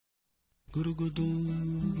Guru gudu,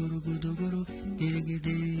 guru gudu guru, giri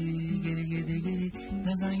giri, giri giri giri,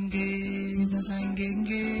 nasange, nasange,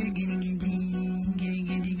 giri giri, giri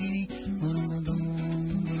giri giri, guru gudu,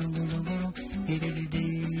 giri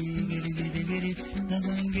giri, giri giri giri,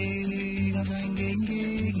 nasange, nasange, giri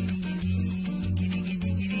giri, giri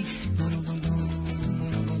giri giri, guru gudu,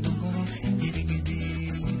 giri giri,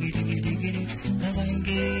 giri giri giri,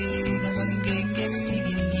 nasange, nasange, giri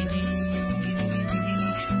giri.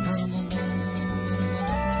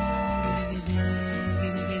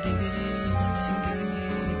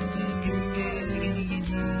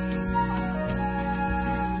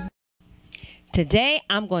 Today,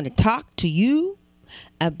 I'm going to talk to you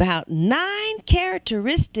about 9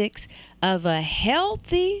 characteristics of a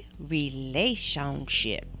healthy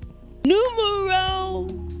relationship. Numero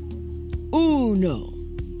uno.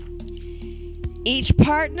 Each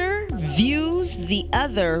partner views the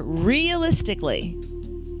other realistically.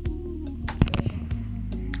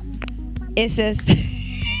 It says,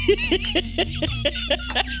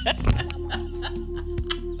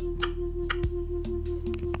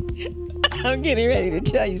 I'm getting ready to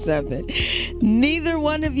tell you something. Neither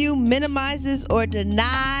one of you minimizes or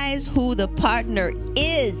denies who the partner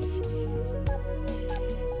is.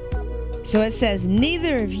 So it says,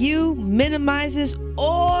 neither of you minimizes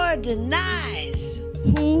or denies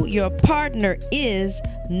who your partner is,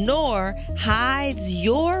 nor hides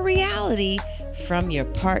your reality from your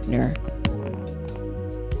partner.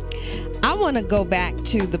 I want to go back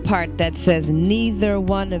to the part that says, neither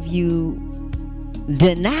one of you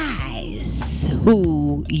denies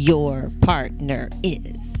who your partner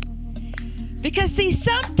is. Because see,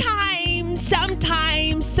 sometimes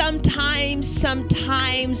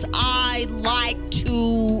I like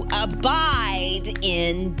to abide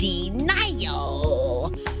in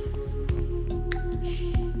denial.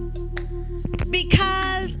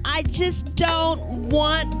 Because I just don't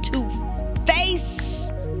want to face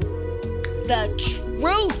the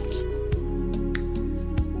truth.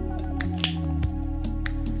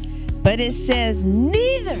 But it says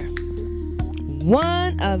neither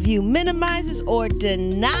one of you minimizes or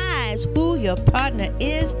denies who your partner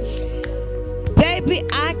is. Baby,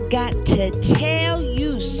 I got to tell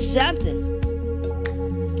you something.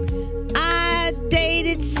 I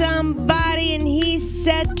dated somebody and he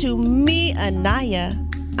said to me, Anaya,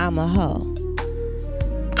 I'm a hoe.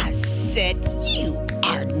 I said, you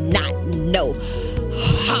are not no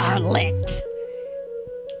harlot.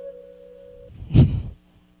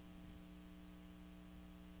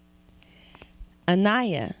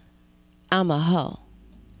 Anaya, I'm a hoe.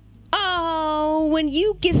 Oh, when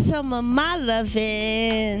you get some of my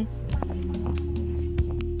loving,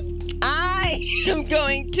 I am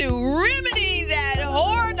going to remedy that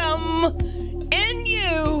whoredom in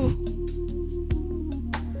you.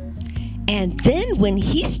 And then when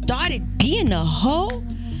he started being a hoe,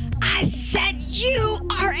 I said, you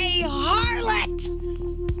are a harlot.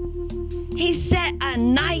 He said,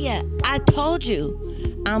 Anaya, I told you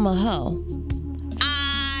I'm a hoe.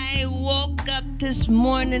 I woke up this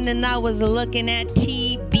morning and I was looking at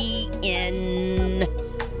TBN.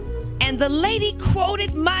 And the lady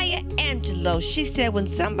quoted Maya Angelou. She said, when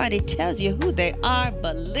somebody tells you who they are,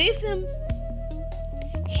 believe them.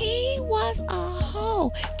 He was a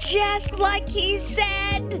hoe, just like he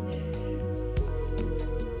said.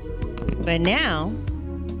 But now,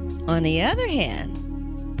 on the other hand,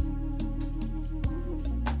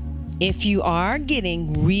 if you are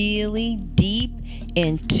getting really deep,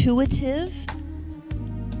 intuitive,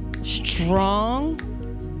 strong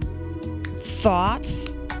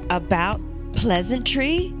thoughts about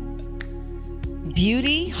pleasantry,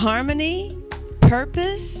 beauty, harmony,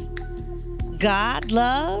 purpose, God,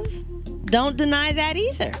 love, don't deny that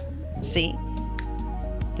either. See,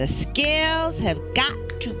 the scales have got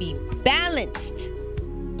to be balanced.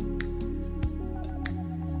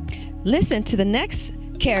 Listen to the next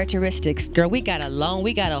characteristics. Girl, we got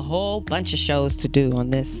a whole bunch of shows to do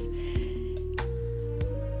on this.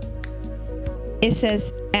 It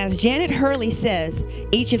says, as Janet Hurley says,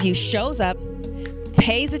 each of you shows up,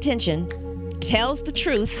 pays attention, tells the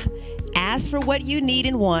truth, asks for what you need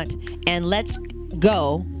and want, and lets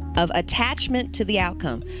go of attachment to the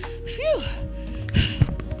outcome. Phew.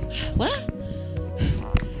 What?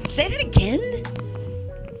 Say that again?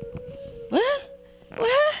 What?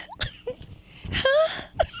 What? Huh?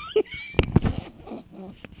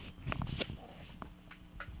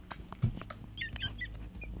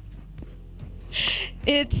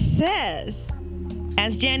 It says,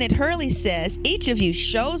 as Janet Hurley says, each of you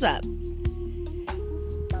shows up.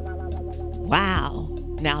 Wow.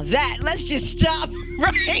 Now that, let's just stop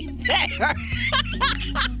right there.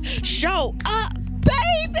 Show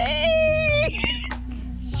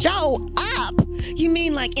show up? You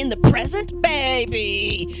mean like in the present,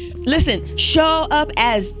 baby? Listen, show up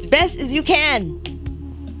as best as you can.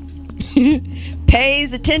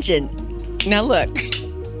 Pays attention. Now look,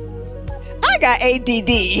 I got ADD,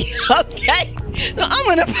 okay? So I'm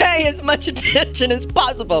gonna pay as much attention as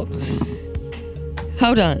possible.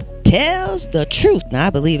 Hold on. Tells the truth. Now I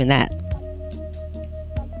believe in that.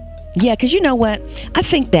 Yeah, because you know what? I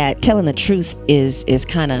think that telling the truth is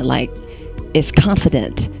kind of like, it's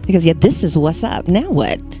confident. Because yeah, this is what's up. Now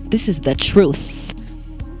what? This is the truth.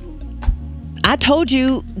 I told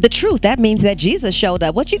you the truth. That means that Jesus showed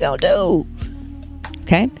up. What you gonna do?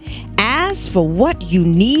 Okay? Ask for what you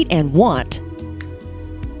need and want.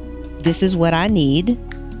 This is what I need.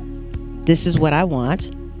 This is what I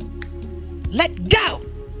want. Let go.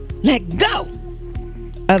 Let go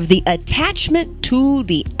of the attachment to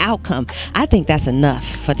the outcome. I think that's enough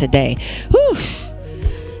for today. Whew.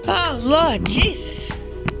 Oh, Lord Jesus.